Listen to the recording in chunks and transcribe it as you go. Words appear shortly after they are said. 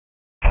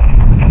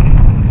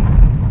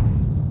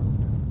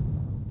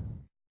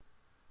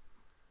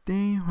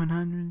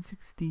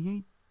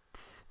168,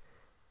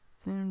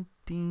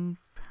 17th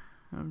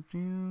of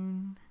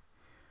June,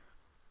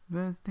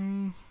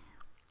 Thursday.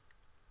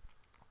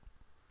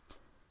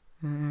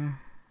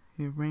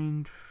 It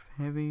rained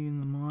heavy in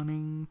the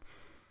morning,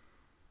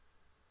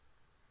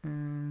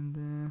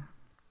 and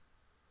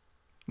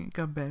it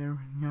got better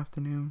in the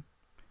afternoon.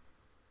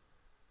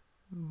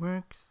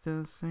 Work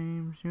still the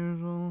same as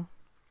usual.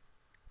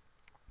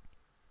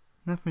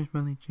 Nothing's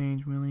really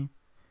changed, really.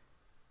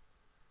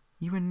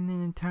 Even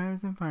in entire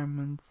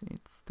environments,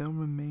 it still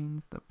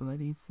remains the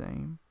bloody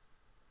same.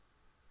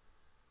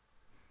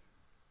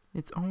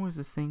 It's always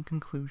the same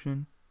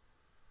conclusion.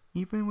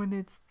 Even with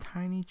its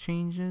tiny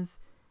changes,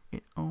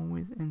 it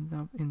always ends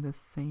up in the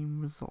same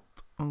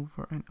result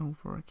over and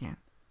over again.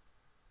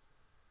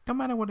 No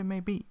matter what it may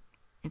be,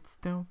 it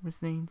still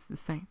remains the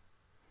same.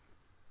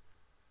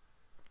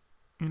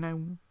 And I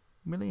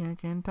really am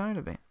getting tired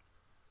of it.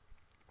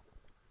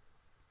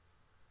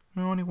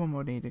 Only one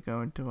more day to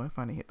go until I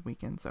finally hit the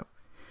weekend, so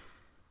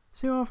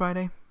see you on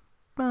Friday.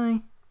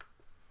 Bye.